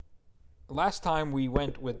last time we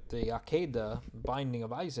went with the Akedah, binding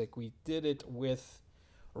of Isaac, we did it with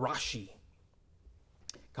Rashi,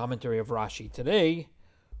 commentary of Rashi. Today,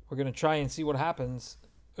 we're going to try and see what happens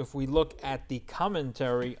if we look at the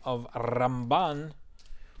commentary of Ramban,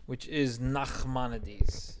 which is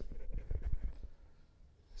Nachmanides.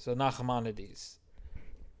 So Nachmanides.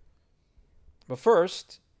 But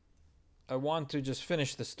first, I want to just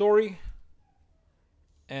finish the story,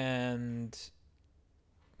 and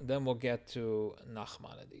then we'll get to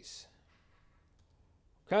Nachmanides.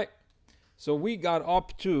 Okay, so we got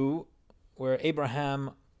up to where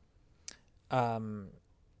Abraham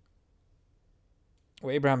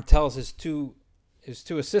tells his two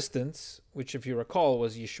assistants, which, if you recall,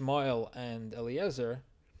 was Yishmael and Eliezer,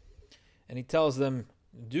 and he tells them,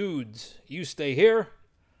 "Dudes, you stay here,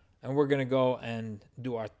 and we're going to go and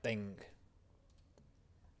do our thing."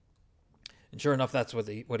 And sure enough, that's what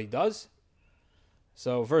he does.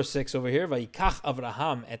 So verse 6 over here, Vayikach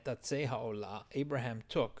Avraham et atzei ha'olah. Abraham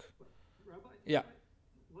took. Rabbi, Yeah.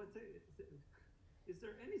 Is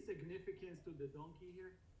there any significance to the donkey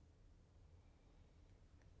here?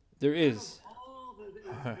 There is. It's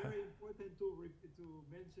very important to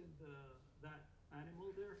mention that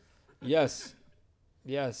animal there. Yes.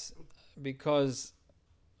 Because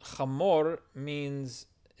chamor means,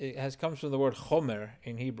 comes from the word chomer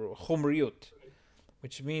in Hebrew, chomriut,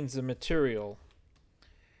 which means the material.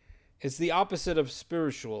 It's the opposite of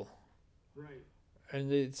spiritual. Right.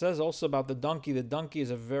 And it says also about the donkey is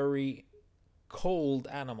a very cold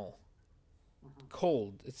animal.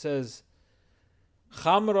 Cold. It says,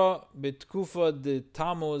 Chamra bitkufa de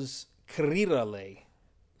Tammuz krirale.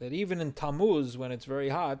 That even in Tammuz, when it's very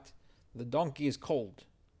hot, the donkey is cold.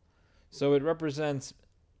 So it represents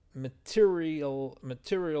material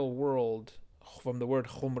world from the word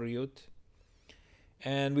chumriyut.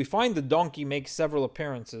 And we find the donkey makes several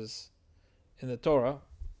appearances in the Torah.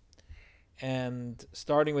 And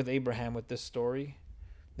starting with Abraham with this story,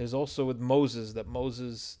 there's also with Moses, that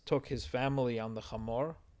Moses took his family on the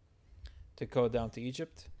Chamor to go down to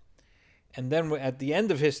Egypt. And then at the end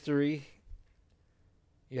of history,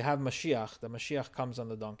 you have Mashiach. The Mashiach comes on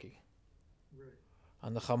the donkey, Right.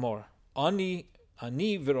 on the Chamor. Ani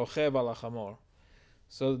v'rochev ala Chamor.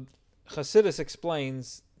 So Chassidus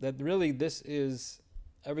explains that really this is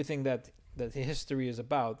everything that history is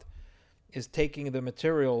about, is taking the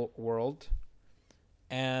material world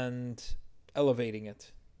and elevating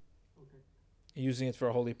it, using it for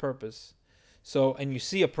a holy purpose. So, and you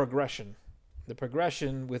see a progression. The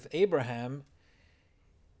progression with Abraham,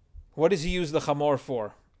 what does he use the chamor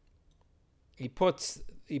for? He puts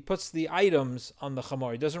the items on the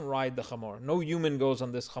chamor. He doesn't ride the chamor. No human goes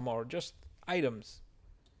on this chamor, just items.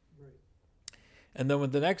 Right. And then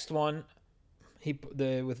with the next one,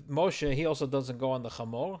 with Moshe, he also doesn't go on the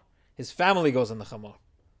chamor. His family goes on the chamor.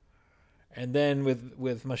 And then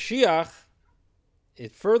with Mashiach,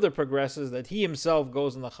 it further progresses that he himself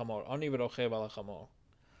goes on the chamor. Ani v'rochev ala chamor.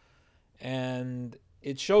 And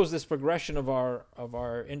it shows this progression of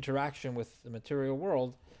our interaction with the material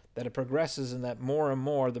world, that it progresses in that more and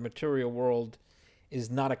more the material world is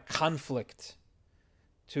not a conflict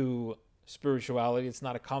to spirituality. It's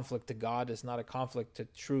not a conflict to God. It's not a conflict to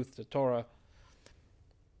truth, to Torah,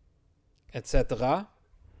 etc.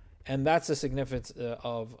 And that's the significance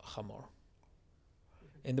of chamor.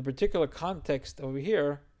 In the particular context over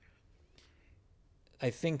here,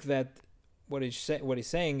 I think that what he's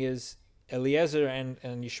saying is Eliezer and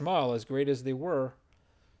Yishmael, as great as they were,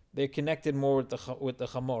 they're connected more with the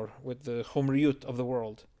chamor, with the chumriyut of the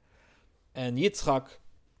world. And Yitzchak,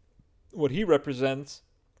 what he represents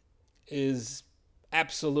is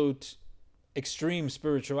absolute extreme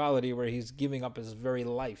spirituality, where he's giving up his very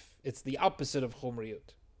life. It's the opposite of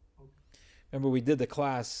chumriyut. Remember, we did the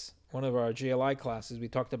class, one of our GLI classes, we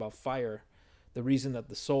talked about fire, the reason that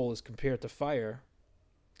the soul is compared to fire.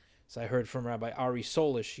 So I heard from Rabbi Ari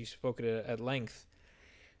Solish, he spoke at length,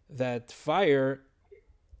 that fire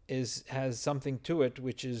has something to it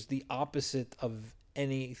which is the opposite of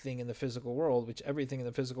anything in the physical world, which everything in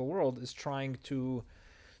the physical world is trying to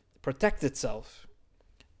protect itself,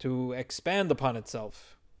 to expand upon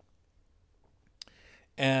itself.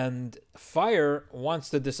 And fire wants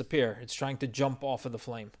to disappear. It's trying to jump off of the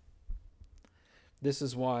flame. This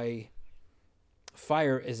is why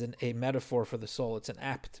fire is a metaphor for the soul. It's an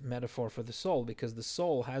apt metaphor for the soul, because the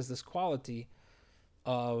soul has this quality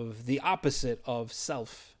of the opposite of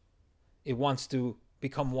self. It wants to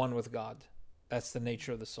become one with God. That's the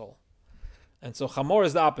nature of the soul. And so chamor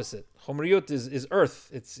is the opposite. Chomriyut is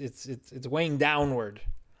earth. It's weighing downward.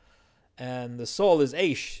 And the soul is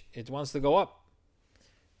eish. It wants to go up.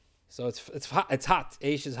 So it's hot. It's hot.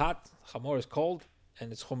 Eish is hot. Chamor is cold, and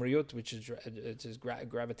it's chumriyut, which is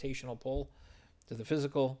gravitational pull to the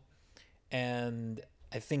physical. And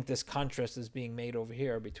I think this contrast is being made over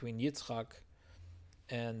here between Yitzchak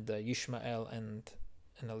and Yishmael and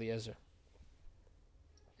Eliezer.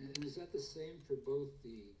 And is that the same for both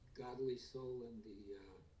the godly soul and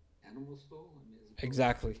the animal soul? I mean,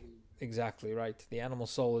 Exactly right. The animal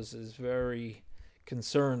soul is very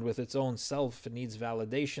concerned with its own self. It needs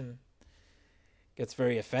validation. Gets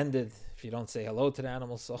very offended if you don't say hello to the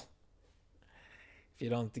animal soul. If you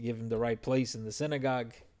don't give him the right place in the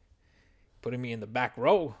synagogue. Putting me in the back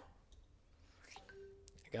row.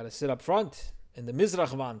 I got to sit up front in the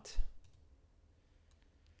Mizrach Wand.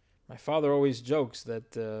 My father always jokes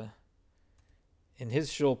that in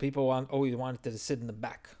his shul, people always wanted to sit in the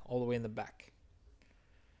back, all the way in the back.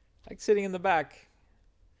 Like sitting in the back.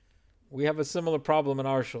 We have a similar problem in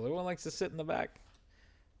our shul. Everyone likes to sit in the back.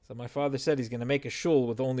 So my father said he's going to make a shul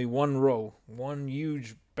with only one row, one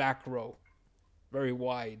huge back row, very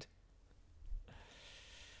wide.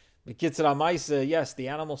 The Kitzur HaMaisa, yes, the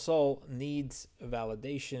animal soul needs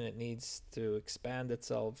validation. It needs to expand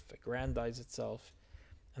itself, aggrandize itself.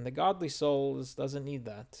 And the godly soul doesn't need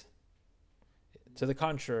that. To the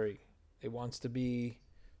contrary, it wants to be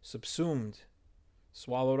subsumed,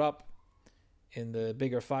 swallowed up in the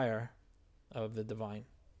bigger fire of the divine.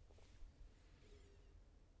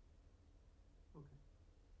 Okay.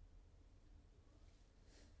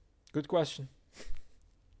 Good question.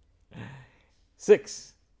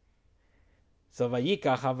 6. So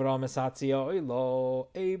Vayikach Avram es hatzia oilo,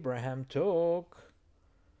 Abraham took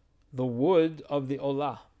the wood of the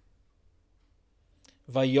olah.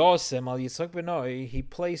 Vayosem al Yitzchak benoi, he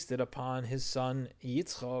placed it upon his son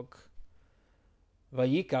Yitzchak.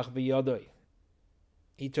 Vayikach biyodoi,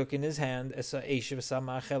 he took in his hand esa eish v'sa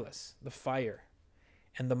ma'acheles, the fire,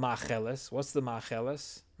 and the ma'acheles. What's the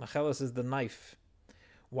ma'acheles? Ma'acheles is the knife.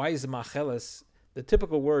 Why is the ma'acheles? The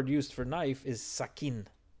typical word used for knife is sakin.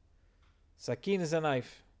 Sakin is a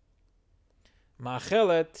knife.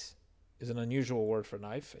 Ma'achelet is an unusual word for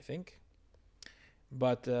knife, I think.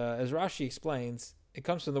 But as Rashi explains, it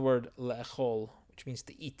comes from the word le'echol, which means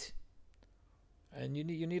to eat. And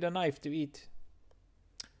you need a knife to eat.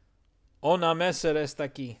 Ona meser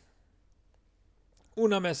estaki.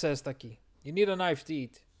 Una meser estaki. You need a knife to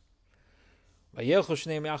eat. Vayelchu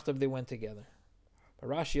shnei yachdav, they went together. But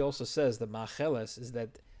Rashi also says that ma'acheles is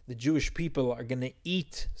that the Jewish people are going to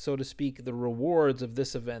eat, so to speak, the rewards of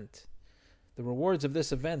this event. The rewards of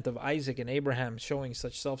this event of Isaac and Abraham showing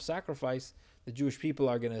such self-sacrifice, the Jewish people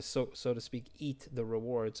are going to, so to speak, eat the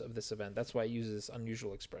rewards of this event. That's why it uses this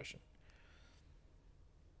unusual expression.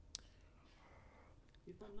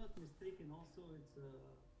 If I'm not mistaken, also it's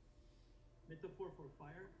a metaphor for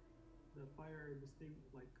fire. The fire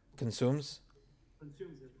Consumes.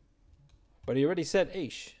 Consumes it. But he already said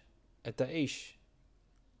Eish, at the Eish.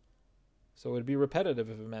 So it would be repetitive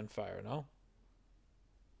if it meant fire, no?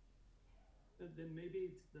 Then maybe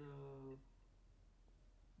it's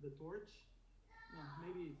the torch. No,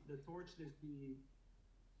 maybe the torch is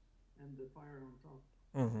and the fire on top.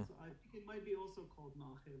 Mm-hmm. So I think it might be also called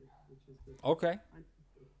Na'achel, which is the. Okay.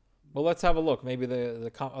 Well, let's have a look. Maybe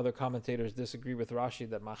the other commentators disagree with Rashi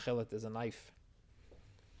that Machelet is a knife.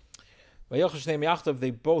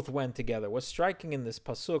 They both went together. What's striking in this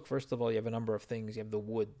pasuk, first of all, you have a number of things. You have the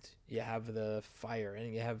wood, you have the fire,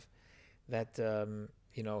 and you have that,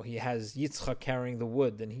 he has Yitzchak carrying the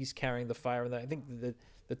wood, and he's carrying the fire. And I think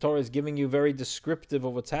the Torah is giving you very descriptive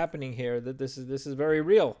of what's happening here, that this is very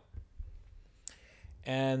real.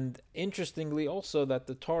 And interestingly also that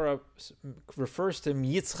the Torah refers to him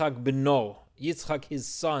Yitzchak beno, Yitzchak his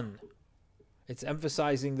son. It's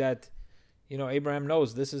emphasizing that Abraham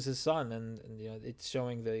knows this is his son, and it's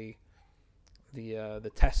showing the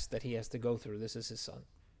test that he has to go through. This is his son.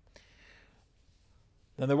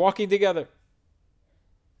 Then they're walking together.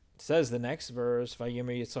 It says the next verse,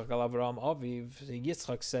 Vayimer Yitzchak al Avram Aviv.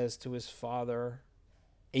 Yitzchak says to his father,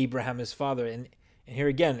 Abraham his father, and here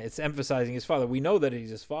again it's emphasizing his father. We know that he's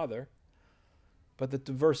his father, but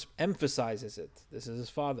the verse emphasizes it. This is his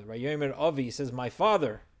father. Vayomer Avi, he says, my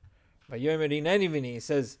father. Vayomer Hineni vini, he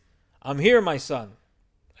says, I'm here, my son.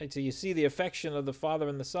 Right? So you see the affection of the father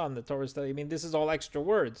and the son. The Torah is telling you, this is all extra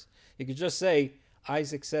words. You could just say,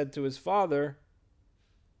 Isaac said to his father,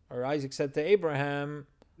 or Isaac said to Abraham,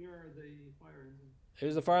 Here are the fire and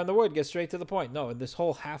here's the fire and the wood. Get straight to the point. No, in this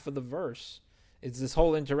whole half of the verse, it's this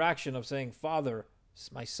whole interaction of saying, Father,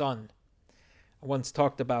 my son. I once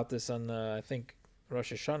talked about this on, I think,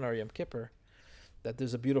 Rosh Hashanah or Yom Kippur, that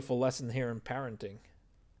there's a beautiful lesson here in parenting.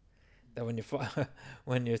 That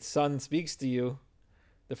when your son speaks to you,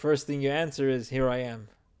 the first thing you answer is, "Here I am.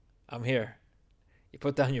 I'm here." You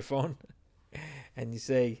put down your phone and you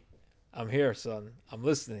say, "I'm here, son. I'm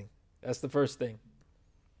listening." That's the first thing.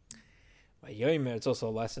 It's also a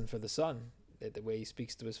lesson for the son, that the way he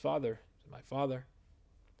speaks to his father. My father.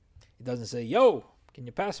 He doesn't say, "Yo, can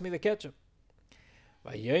you pass me the ketchup?"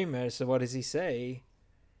 So what does he say?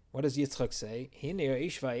 What does Yitzchak say?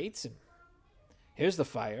 Here's the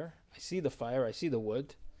fire. I see the fire. I see the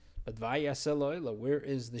wood. But where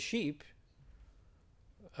is the sheep?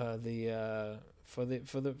 For the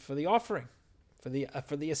offering, for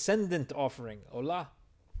the ascendant offering. Olah.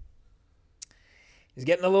 He's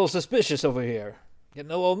getting a little suspicious over here,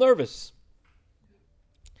 getting a little nervous.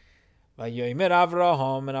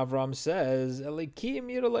 Avraham, and Avraham says,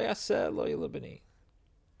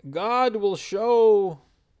 God will show.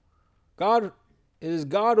 It is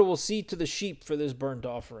God who will see to the sheep for this burnt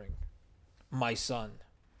offering, my son.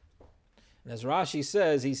 And as Rashi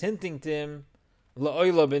says, he's hinting to him,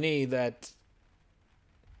 la'oila b'ni, that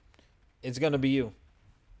it's going to be you.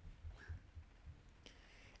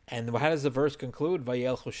 And how does the verse conclude?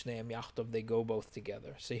 Vayelchu shneim yachtov, they go both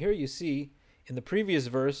together. So here you see, in the previous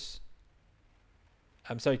verse,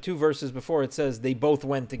 2 verses before, it says they both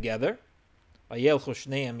went together. Vayelchu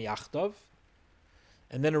shneim yachtov.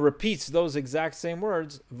 And then it repeats those exact same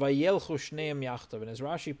words, Vayelchu shneim yachtov. And as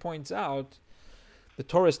Rashi points out, the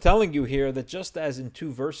Torah is telling you here that just as in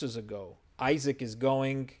 2 verses ago, Isaac is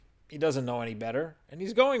going, he doesn't know any better, and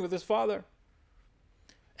he's going with his father.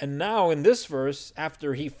 And now in this verse,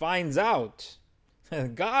 after he finds out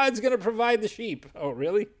God's going to provide the sheep. Oh,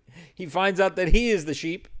 really? He finds out that he is the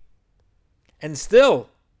sheep. And still,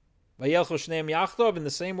 Vayelchu shneim yachtov, in the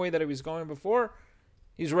same way that he was going before,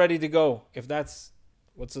 he's ready to go. If that's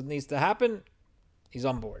what needs to happen, he's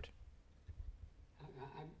on board.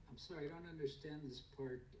 I'm sorry, I don't understand this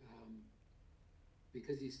part,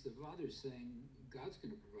 because the father's saying God's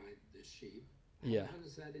going to provide the sheep. Yeah. How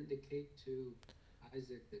does that indicate to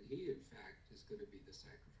Isaac that he, in fact, is going to be the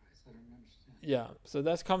sacrifice? I don't understand. Yeah, so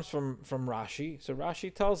that comes from Rashi. So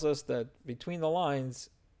Rashi tells us that between the lines,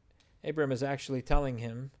 Abraham is actually telling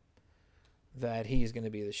him that he's going to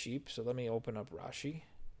be the sheep. So let me open up Rashi.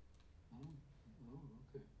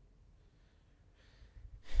 Okay.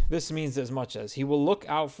 This means as much as he will look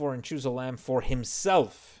out for and choose a lamb for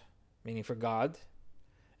himself, meaning for God,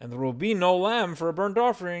 and there will be no lamb for a burnt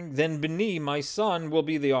offering, then Beni, my son, will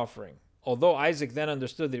be the offering. Although Isaac then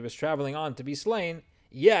understood that he was traveling on to be slain,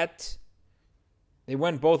 yet they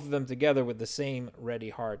went both of them together with the same ready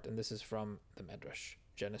heart. And this is from the Medrash,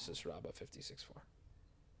 Genesis Rabbah 56:4.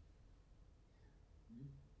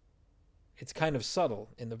 It's kind of subtle.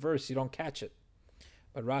 In the verse, you don't catch it.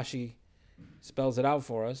 But Rashi spells it out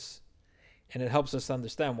for us, and it helps us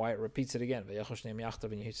understand why it repeats it again.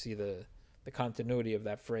 And you see the continuity of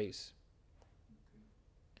that phrase.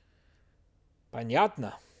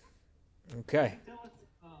 Panyatna. Okay. Tell us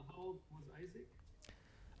how old was Isaac?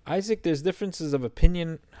 Isaac, there's differences of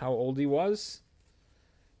opinion how old he was.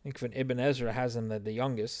 I think when Ibn Ezra has him the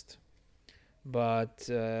youngest. But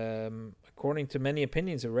according to many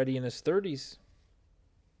opinions, already in his 30s.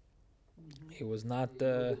 He was not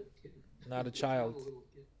a child.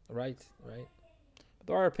 Right. But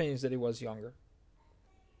there are opinions that he was younger.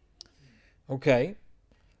 Okay.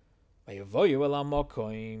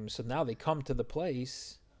 So now they come to the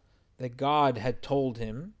place that God had told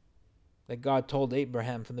him, that God told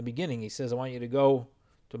Abraham from the beginning. He says, I want you to go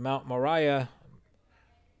to Mount Moriah.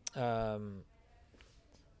 He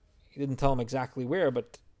didn't tell him exactly where,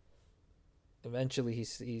 but eventually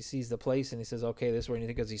he sees the place and he says, okay, this is where you need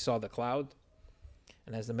to, because he saw the cloud.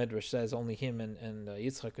 And as the Midrash says, only him and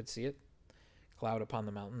Yitzchak could see it. Cloud upon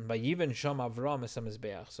the mountain.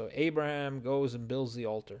 So Abraham goes and builds the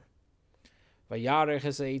altar.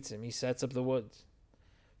 He sets up the wood.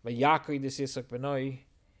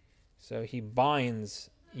 So he binds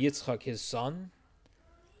Yitzchak, his son.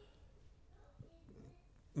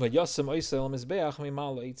 And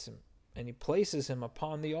he places him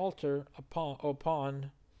upon the altar,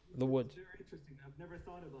 upon the wood. It's very interesting. I've never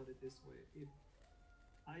thought about it this way. If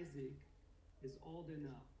Isaac is old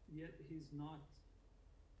enough, yet he's not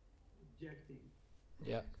objecting.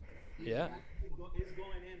 Yeah. He's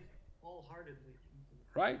going in wholeheartedly.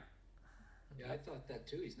 Right. Yeah, I thought that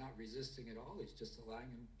too. He's not resisting at all. He's just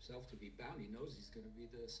allowing himself to be bound. He knows he's going to be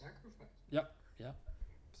the sacrifice. Yep.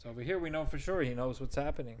 So over here we know for sure he knows what's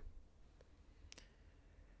happening.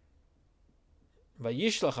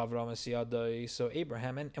 So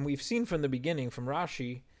Abraham, and we've seen from the beginning, from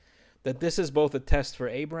Rashi, that this is both a test for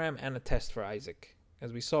Abraham and a test for Isaac.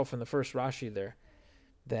 As we saw from the first Rashi there,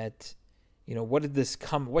 that, what did this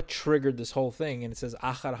come? What triggered this whole thing? And it says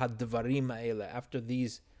achar hadvarim ha'ele, after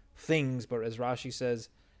these things, but as Rashi says,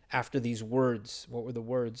 after these words. What were the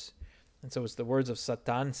words? And so it's the words of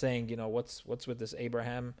Satan saying, what's with this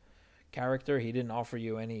Abraham character? He didn't offer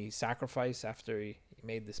you any sacrifice after he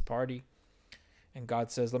made this party. And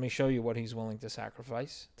God says, let me show you what he's willing to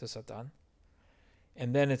sacrifice to Satan.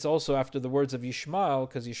 And then it's also after the words of Yishmael,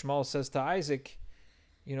 because Yishmael says to Isaac,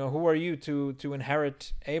 who are you to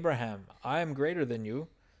inherit Abraham? I am greater than you,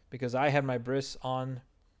 because I had my bris on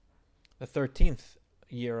the 13th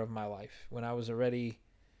year of my life, when I was already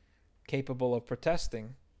capable of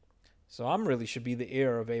protesting. So I'm really should be the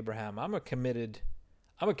heir of Abraham. I'm a committed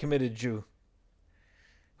Jew.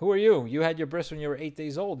 Who are you? You had your bris when you were 8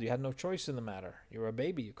 days old. You had no choice in the matter. You were a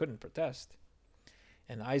baby. You couldn't protest.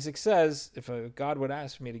 And Isaac says, if God would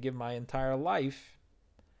ask me to give my entire life,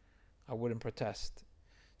 I wouldn't protest.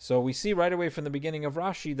 So we see right away from the beginning of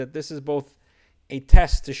Rashi that this is both a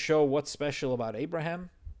test to show what's special about Abraham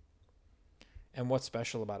and what's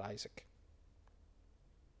special about Isaac.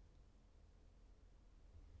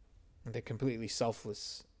 And they're completely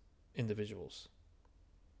selfless individuals.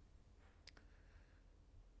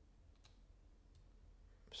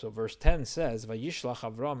 So verse 10 says, Vayishlach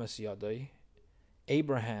Avram es yadai,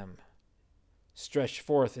 Abraham stretched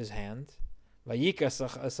forth his hand. Vayikas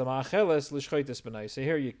asamacheles l'shchoites b'nai. So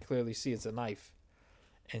here you clearly see it's a knife.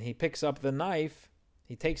 And he picks up the knife,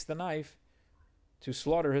 he takes the knife to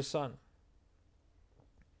slaughter his son.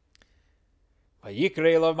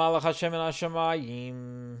 Vayikrei elav malach Hashem en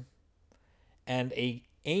hashamayim. And an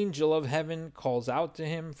angel of heaven calls out to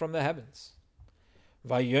him from the heavens.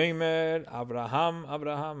 Vayomer Abraham,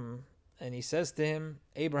 Abraham. And he says to him,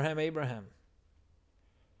 Abraham, Abraham.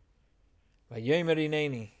 Vayomer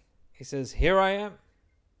ineni. He says, here I am.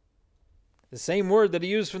 The same word that he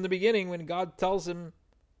used from the beginning when God tells him,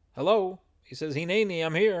 hello. He says, hineni,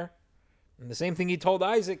 I'm here. And the same thing he told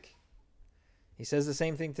Isaac. He says the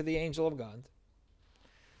same thing to the angel of God.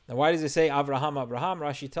 Now, why does he say Abraham, Abraham?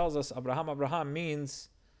 Rashi tells us Abraham, Abraham means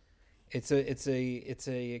it's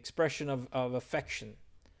a expression of affection.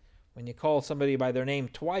 When you call somebody by their name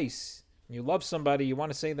twice, and you love somebody, you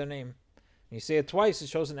want to say their name. When you say it twice, it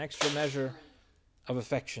shows an extra measure of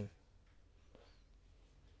affection.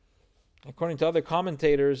 According to other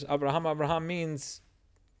commentators, Abraham, Abraham means,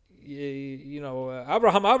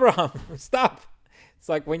 Abraham, Abraham, stop. It's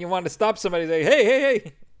like when you want to stop somebody, say, hey, hey,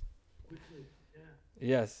 hey.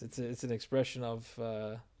 Yes, it's an expression of,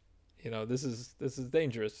 this is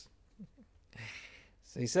dangerous.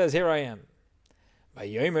 So he says, here I am.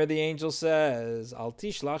 Vayomer, the angel says, Al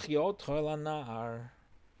tishlach yotcha lanar.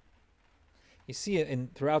 You see it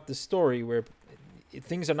throughout the story where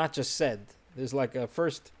things are not just said. There's like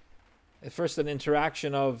first an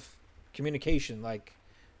interaction of communication, like,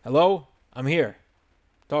 hello, I'm here.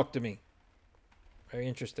 Talk to me. Very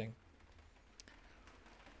interesting.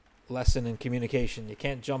 Lesson in communication. You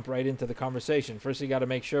can't jump right into the conversation. First you got to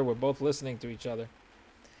make sure we're both listening to each other.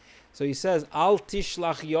 So he says, Al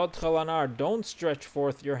tishlach yotcha lanar. Don't stretch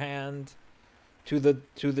forth your hand to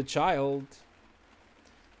the child,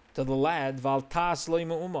 to the lad. Val tas lo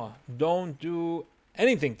me'uma. Don't do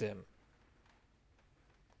anything to him.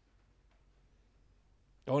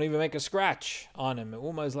 Don't even make a scratch on him.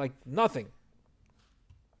 Me'uma is like nothing.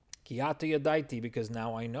 Kiyata yadaiti, because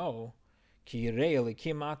now I know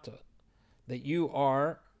that you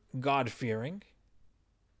are God-fearing.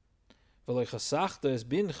 You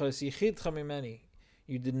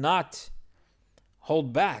did not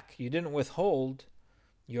hold back. You didn't withhold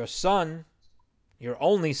your son, your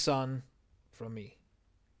only son, from me.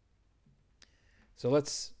 So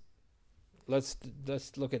let's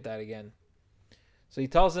look at that again. So he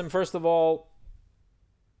tells him, first of all,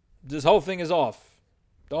 this whole thing is off.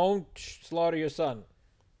 Don't slaughter your son.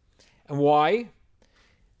 And why?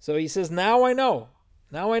 So he says, now I know.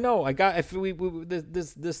 Now I know.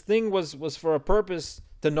 This thing was for a purpose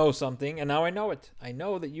to know something, and now I know it. I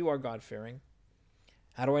know that you are God-fearing.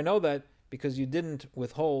 How do I know that? Because you didn't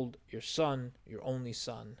withhold your son, your only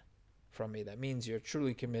son, from me. That means you're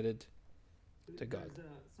truly committed to God. There's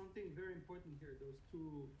something very important here.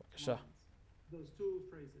 Those two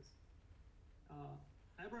phrases.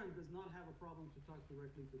 Abraham does not have a problem to talk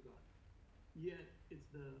directly to God. Yet it's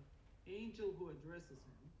the angel who addresses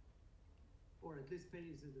him, or at least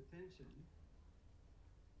pays his attention.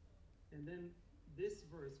 And then this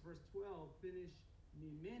verse 12, finish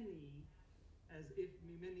mimeni, as if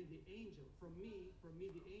mimeni the angel, from me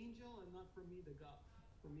the angel, and not from me the God,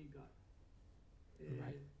 from me God.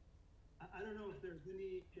 Right. I don't know if there's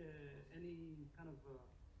any kind of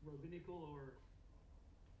rabbinical or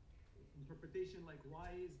interpretation, like why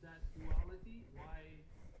is that duality? Why?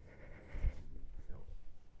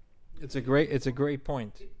 It's a great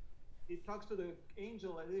point. It talks to the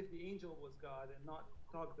angel as if the angel was God and not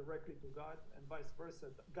talk directly to God, and vice versa.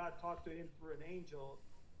 God talked to him through an angel,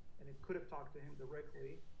 and it could have talked to him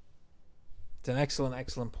directly. It's an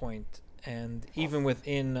excellent point, and even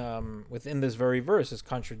within this very verse, it's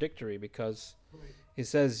contradictory because Right. it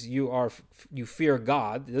says you fear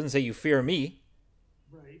God. It doesn't say you fear me.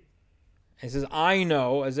 Right. It says I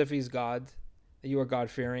know, as if he's God, that you are God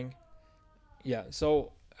fearing. Yeah.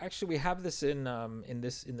 So actually, we have this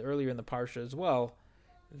earlier in the parsha as well,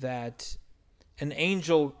 that an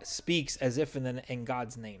angel speaks as if in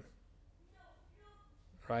God's name,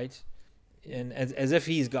 right? And as if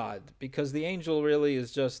he's God, because the angel really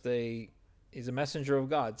is just he's a messenger of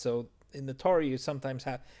God. So in the Torah, you sometimes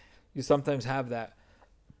have that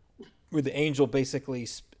where the angel basically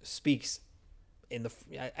speaks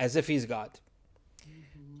as if he's God.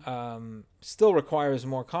 Still requires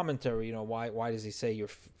more commentary. You know, why does he say you're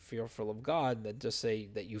fearful of God than just say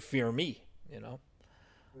that you fear me? You know.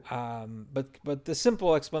 But the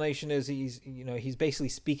simple explanation is he's basically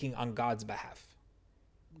speaking on God's behalf.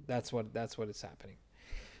 That's what it's happening.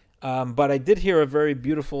 But I did hear a very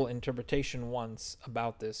beautiful interpretation once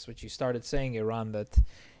about this, which you started saying, Iran, that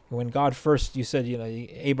when God first, you said,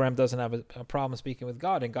 Abraham doesn't have a problem speaking with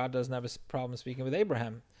God, and God doesn't have a problem speaking with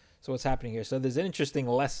Abraham. So what's happening here? So there's an interesting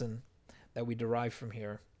lesson that we derive from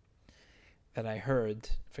here that I heard.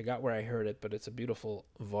 I forgot where I heard it, but it's a beautiful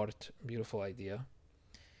vort, beautiful idea.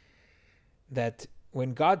 That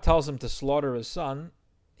when God tells him to slaughter his son,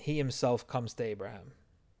 he himself comes to Abraham.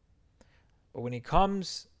 But when he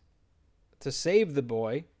comes to save the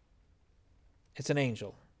boy, it's an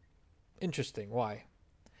angel. Interesting. Why?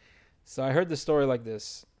 So I heard the story like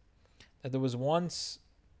this, that there was once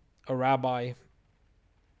a rabbi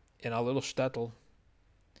in a little shtetl,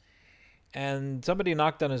 and somebody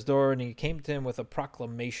knocked on his door, and he came to him with a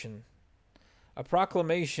proclamation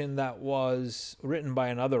that was written by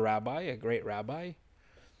another rabbi, a great rabbi,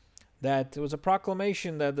 that it was a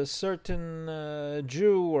proclamation that a certain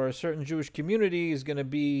Jew or a certain Jewish community is going to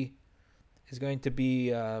be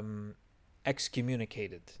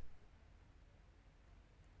excommunicated.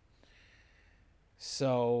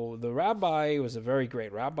 So the rabbi was a very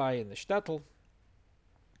great rabbi in the shtetl.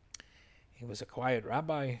 He was a quiet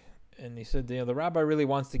rabbi, and he said, the rabbi really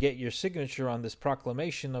wants to get your signature on this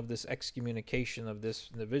proclamation of this excommunication of this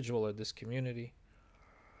individual or this community.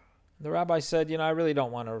 The rabbi said, I really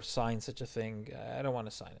don't want to sign such a thing. I don't want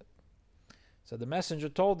to sign it. So the messenger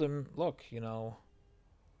told him, look,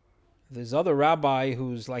 this other rabbi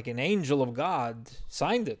who's like an angel of God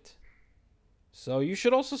signed it. So you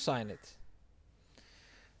should also sign it.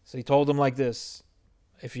 So he told him like this.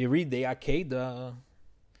 If you read the Akedah,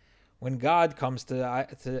 when God comes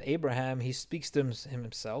to Abraham, he speaks to him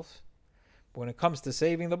himself. But when it comes to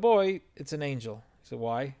saving the boy, it's an angel. He said,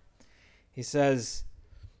 why? He says,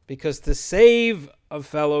 because to save a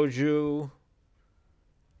fellow Jew,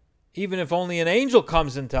 even if only an angel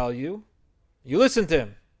comes and tell you, you listen to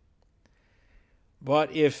him.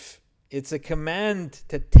 But if it's a command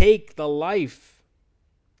to take the life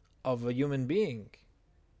of a human being,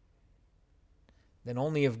 then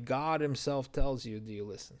only if God himself tells you do you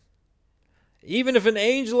listen. Even if an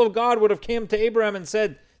angel of God would have come to Abraham and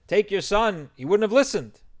said, take your son, he wouldn't have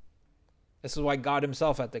listened. This is why God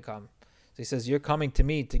himself had to come. So he says, you're coming to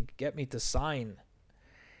me to get me to sign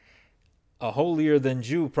a holier than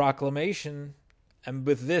Jew proclamation, and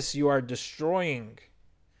with this you are destroying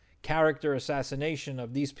character assassination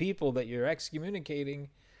of these people that you're excommunicating.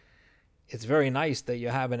 It's very nice that you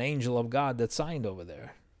have an angel of God that signed over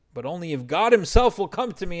there. But only if God himself will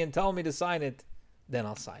come to me and tell me to sign it, then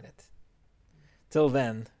I'll sign it. Till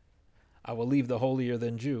then, I will leave the holier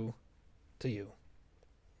than Jew to you.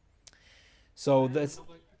 So that's...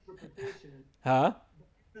 Huh?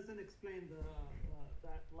 It doesn't explain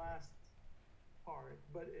that last part,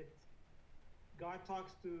 but God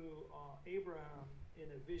talks to Abraham in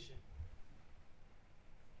a vision,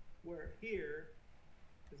 where here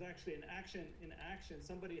is actually an action. In action,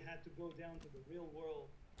 somebody had to go down to the real world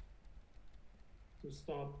to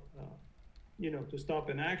stop, to stop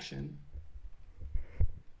an action,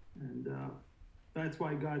 and that's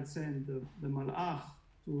why God sent the malach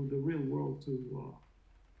to the real world to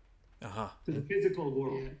the physical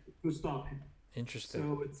world to stop him. Interesting.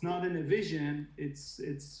 So it's not in a vision. It's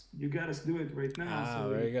you got to do it right now. So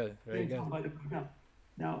very good.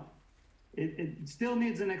 Now, it still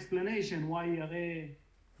needs an explanation why Yareh.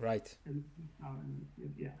 Right.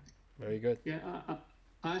 Yeah. Very good. Yeah,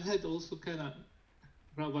 I had also kind of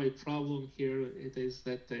rabbi problem here. It is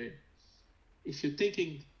that if you're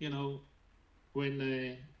thinking,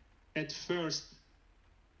 when at first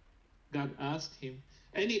God asked him,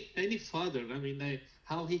 any father,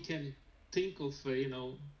 how he can think of,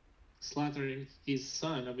 slaughtering his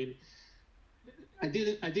son. I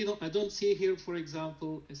don't see here, for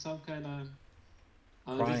example, some kind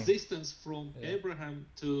of resistance from Abraham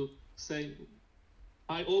to say,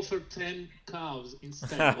 I offer 10 cows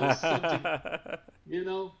instead, or something,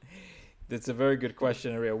 That's a very good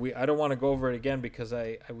question, Ariel. I don't want to go over it again because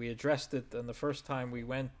we addressed it on the first time we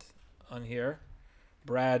went on here.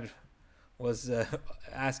 Brad was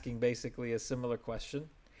asking basically a similar question,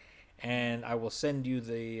 and I will send you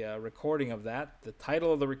the recording of that. The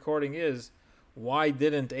title of the recording is, why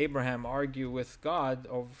didn't Abraham argue with God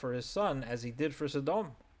for his son as he did for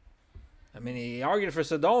Sodom? He argued for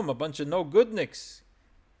Sodom, a bunch of no goodniks.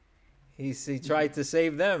 He tried to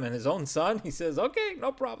save them, and his own son, he says, okay,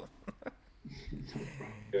 no problem.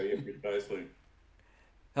 Yeah, precisely.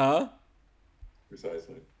 Huh?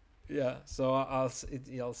 Precisely. Yeah, so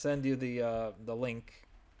I'll send you the link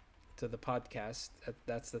to the podcast.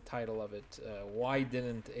 That's the title of it. Why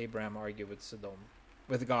didn't Abraham argue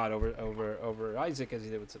with God over Isaac as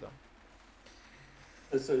he did with Sodom?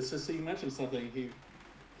 So you mentioned something.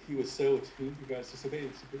 He was so attuned to God. So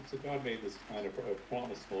God made this kind of a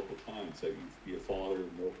promise multiple times that you'd be a father of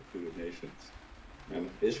a multitude of nations. And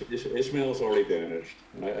Ishmael is already vanished,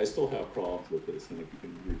 and I still have problems with this. And if you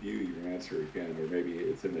can review your answer again, or maybe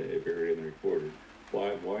it's buried in the recorded,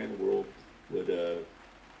 why in the world would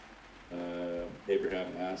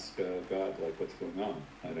Abraham ask God, like, what's going on?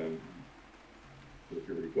 I don't with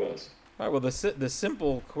your request. All right. Well, the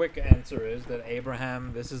simple, quick answer is that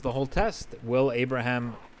Abraham. This is the whole test. Will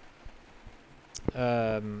Abraham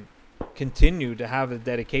continue to have the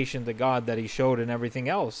dedication to God that he showed in everything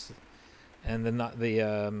else? And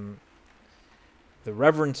the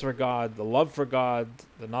reverence for God, the love for God,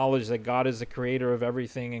 the knowledge that God is the creator of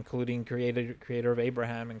everything, including creator of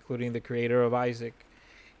Abraham, including the creator of Isaac.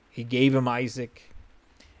 He gave him Isaac,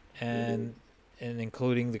 and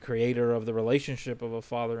including the creator of the relationship of a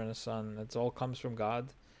father and a son. That all comes from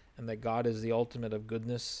God, and that God is the ultimate of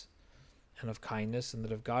goodness and of kindness, and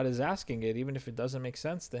that if God is asking it, even if it doesn't make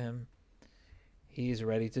sense to him, he's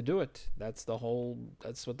ready to do it. That's what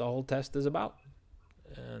the whole test is about.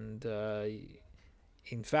 And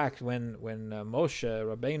in fact, when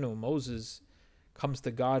Moses comes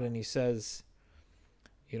to God and he says,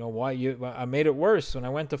 I made it worse. When I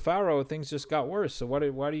went to Pharaoh, things just got worse. So what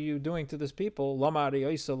are you doing to this people? God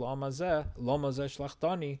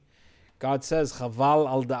says, Chaval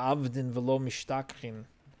al da'avdin velo mishtachchin.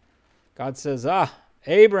 God says,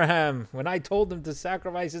 Abraham, when I told him to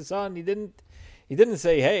sacrifice his son, he didn't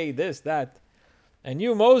say, hey, this, that. And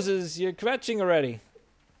you, Moses, you're kvetching already.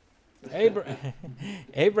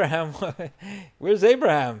 Abraham, where's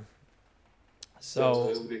Abraham?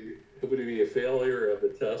 So would it be a failure of the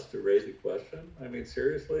test to raise a question?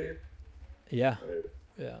 Seriously? Yeah. Right.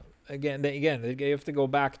 Yeah. Again, you have to go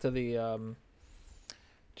back to the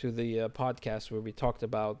podcast where we talked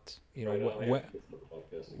about,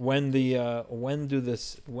 when do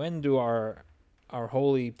our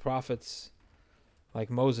holy prophets like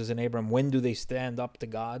Moses and Abraham, when do they stand up to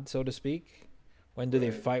God, so to speak? When do they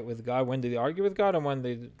fight with God? When do they argue with God? And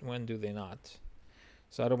when do they not?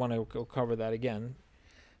 So I don't want to go cover that again.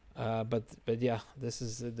 But yeah, this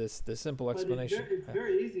is the simple explanation. It's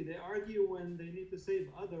very easy. They argue when they need to save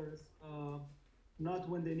others, not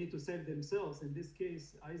when they need to save themselves. In this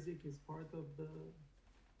case, Isaac is part of the.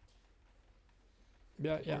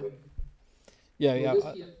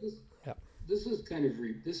 This is kind of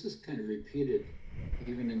repeated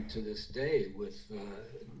even into this day with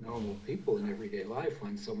normal people in everyday life.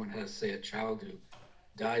 When someone has, say, a child who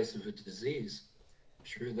dies of a disease, I'm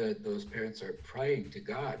sure that those parents are praying to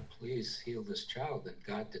God, please heal this child, and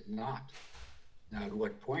God did not. Now, at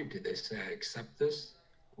what point did they say, I accept this?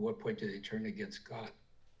 At what point did they turn against God?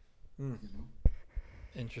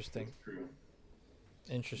 Interesting.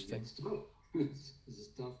 Interesting. This is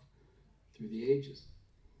stuff through the ages.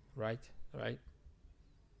 Right.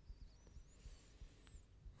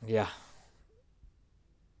 Yeah.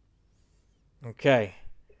 Okay.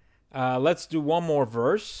 Let's do one more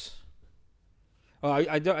verse.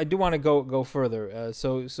 I do want to go further.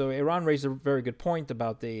 So Iran raised a very good point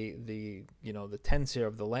about the tense here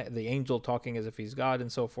of the angel talking as if he's God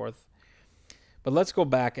and so forth. But let's go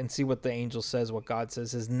back and see what the angel says, what God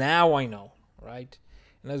says now I know, right?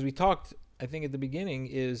 And as we talked, I think at the beginning,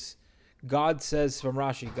 is God says from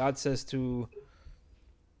Rashi, God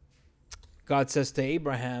God says to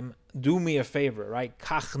Abraham, do me a favor, right?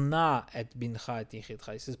 Kachna et bincha et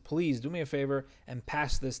yichidcha. He says, please do me a favor and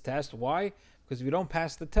pass this test. Why? Because if you don't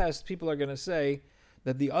pass the test, people are going to say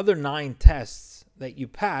that the other 9 tests that you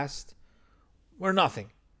passed were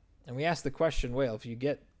nothing. And we ask the question, well, if you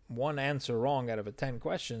get one answer wrong out of a 10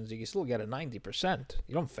 questions, you can still get a 90%.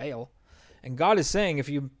 You don't fail. And God is saying, if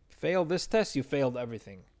you fail this test, you failed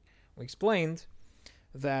everything. We explained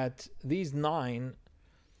that these 9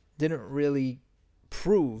 didn't really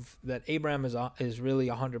prove that Abraham is really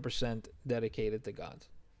 100% dedicated to God.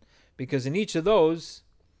 Because in each of those,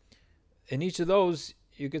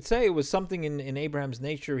 you could say it was something in Abraham's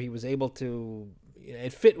nature he was able to,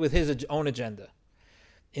 it fit with his own agenda.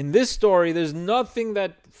 In this story, there's nothing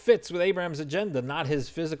that fits with Abraham's agenda, not his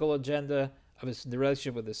physical agenda of the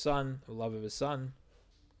relationship with his son, the love of his son.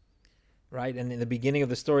 Right? And in the beginning of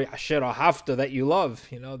the story, Asher Ahavta, that you love.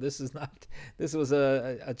 This was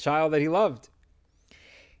a child that he loved.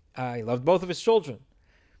 He loved both of his children.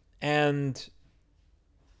 And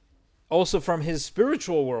also from his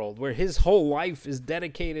spiritual world, where his whole life is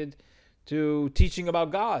dedicated to teaching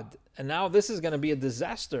about God. And now this is going to be a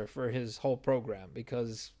disaster for his whole program,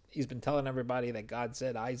 because he's been telling everybody that God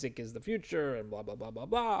said Isaac is the future and blah, blah, blah, blah,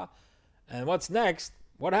 blah. And what's next?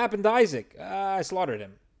 What happened to Isaac? I slaughtered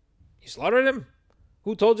him. You slaughtered him?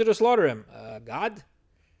 Who told you to slaughter him? God?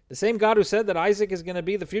 The same God who said that Isaac is going to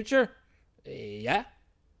be the future? Yeah.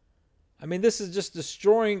 I mean, this is just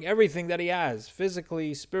destroying everything that he has,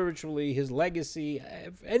 physically, spiritually, his legacy.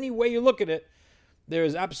 Any way you look at it, there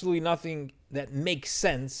is absolutely nothing that makes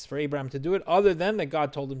sense for Abraham to do it other than that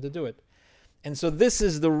God told him to do it. And so this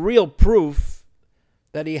is the real proof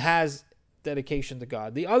that he has dedication to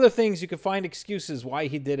God. The other things, you can find excuses why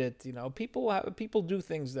he did it. People do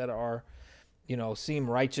things that are, seem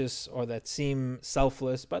righteous or that seem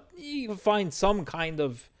selfless, but you can find some kind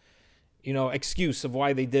of, excuse of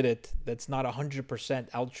why they did it that's not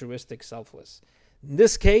 100% altruistic, selfless. In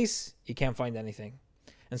this case, you can't find anything.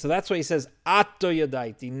 And so that's why he says, Atto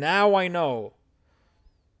yadaiti, now I know,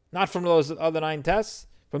 not from those other 9 tests,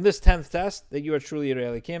 from this 10th test, that you are truly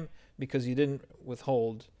Yirei Elokim, because you didn't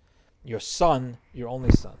withhold your son, your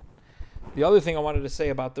only son. The other thing I wanted to say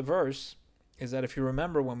about the verse is that if you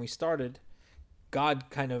remember when we started, God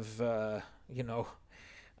kind of,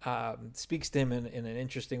 speaks to him in an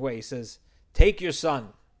interesting way. He says, take your son.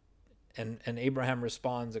 And Abraham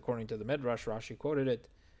responds, according to the Midrash, Rashi quoted it,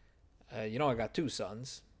 I got 2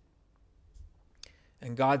 sons.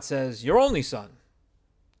 And God says, your only son.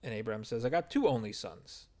 And Abraham says, I got 2 only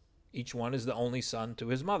sons. Each one is the only son to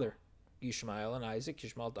his mother. Ishmael and Isaac,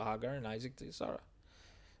 Ishmael to Hagar, and Isaac to Sarah.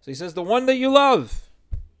 So he says, the one that you love.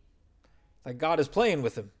 Like God is playing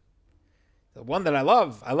with him. The one that I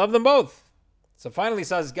love them both. So finally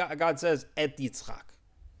God says, Et Yitzchak.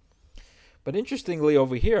 But interestingly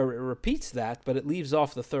over here, it repeats that, but it leaves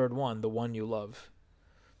off the third one, the one you love.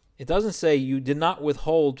 It doesn't say, you did not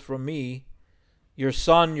withhold from me your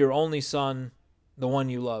son, your only son, the one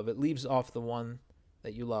you love. It leaves off the one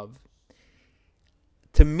that you love.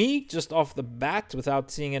 To me, just off the bat,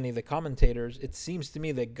 without seeing any of the commentators, it seems to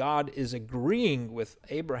me that God is agreeing with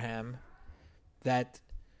Abraham that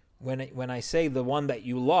when I say the one that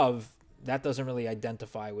you love, that doesn't really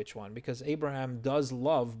identify which one, because Abraham does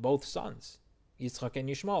love both sons, Yitzchak and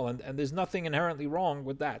Yishmael, and there's nothing inherently wrong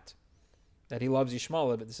with that he loves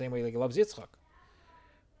Yishmael the same way like he loves Yitzchak.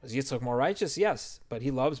 Is Yitzchak more righteous? Yes, but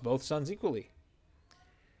he loves both sons equally.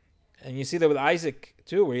 And you see that with Isaac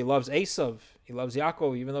too, where he loves Esav. He loves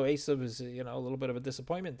Yaakov, even though Esav is, a little bit of a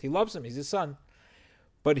disappointment. He loves him. He's his son.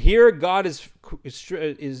 But here, God is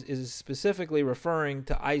specifically referring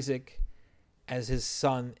to Isaac as his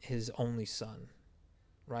son, his only son,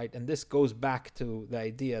 right? And this goes back to the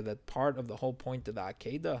idea that part of the whole point of the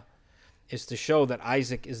Akedah is to show that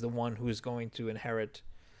Isaac is the one who is going to inherit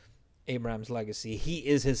Abraham's legacy. He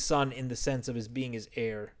is his son in the sense of his being his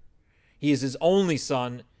heir. He is his only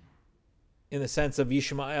son in the sense of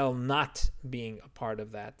Ishmael not being a part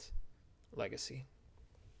of that legacy.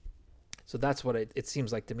 So that's what it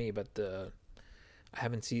seems like to me, but I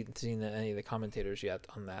haven't seen any of the commentators yet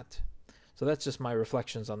on that. So that's just my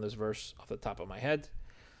reflections on this verse off the top of my head.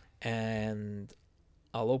 And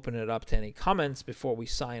I'll open it up to any comments before we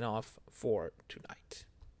sign off for tonight.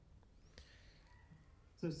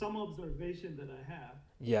 So some observation that I have.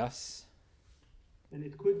 Yes. And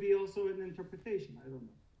it could be also an interpretation, I don't know.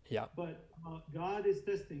 Yeah. But God is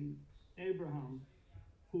testing Abraham,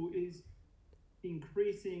 who is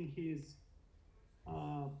increasing his,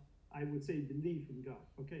 I would say, belief in God.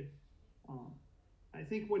 Okay. I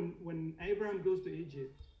think when Abraham goes to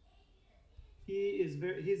Egypt,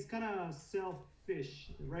 he's kind of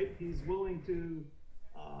fish, right? He's willing to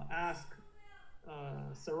ask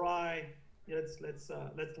Sarai, let's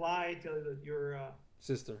lie, tell you that you're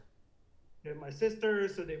sister. You're my sister,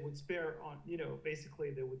 so they would spare on, basically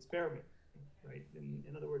they would spare me, right?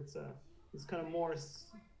 In other words, it's kind of more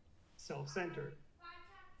self-centered.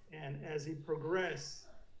 And as he progresses,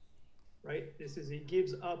 right, he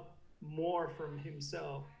gives up more from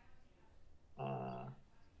himself.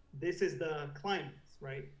 This is the climax,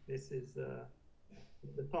 right? This is the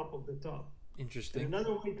top of the top. Interesting. And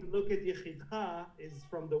another way to look at Yechidcha is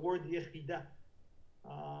from the word Yechidah,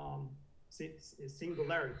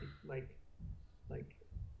 singularity, like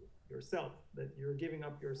yourself, that you're giving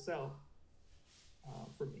up yourself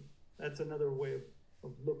for me. That's another way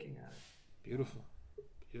of looking at it. Beautiful.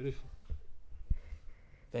 Beautiful.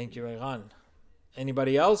 Thank you, Eran.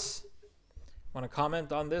 Anybody else want to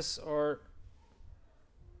comment on this or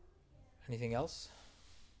anything else?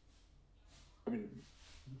 I mean,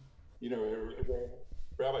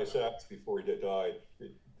 Rabbi Sachs, before he died,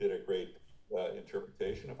 did a great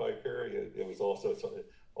interpretation of Akedah. It was also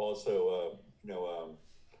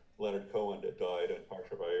Leonard Cohen that died in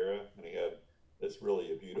Parsha Vayera, and he had this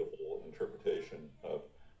really a beautiful interpretation of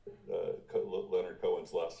Leonard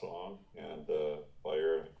Cohen's last song and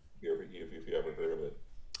Vayera. If you ever heard of it,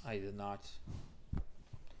 I did not.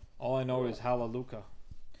 All I know is Hallelujah.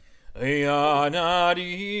 We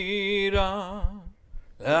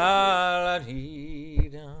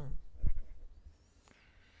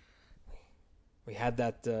had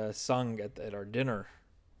that sung at our dinner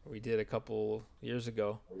we did a couple years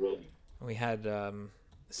ago. Really? We had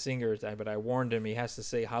singers, but I warned him he has to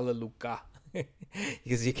say Hallelujah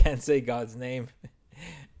because you can't say God's name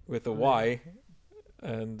with a Y,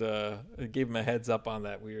 and I gave him a heads up on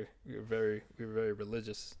that. We were very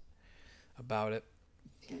religious about it.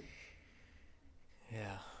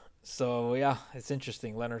 Yeah. So yeah, it's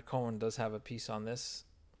interesting. Leonard Cohen does have a piece on this.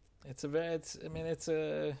 It's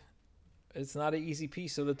not an easy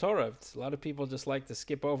piece of the Torah. A lot of people just like to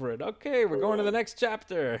skip over it. Okay, we're going to the next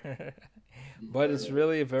chapter. But it's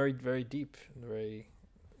really very, very deep. Very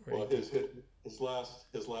well, deep. his last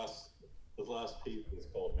piece is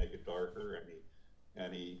called "Make It Darker,"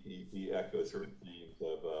 and he echoes certain themes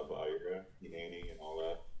of Vayera, Hineni, and all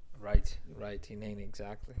that. Right, Hineni,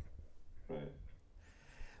 exactly. Right.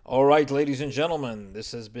 All right, ladies and gentlemen,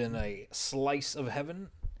 this has been a slice of heaven.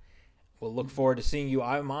 We'll look forward to seeing you.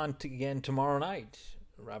 I'm on again tomorrow night.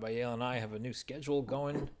 Rabbi Yale and I have a new schedule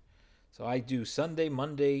going. So I do Sunday,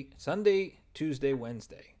 Tuesday,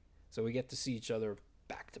 Wednesday. So we get to see each other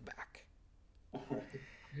back to back.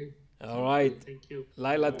 All right. Thank you.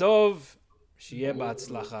 Laila Tov. Shieh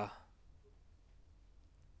B'atzlacha.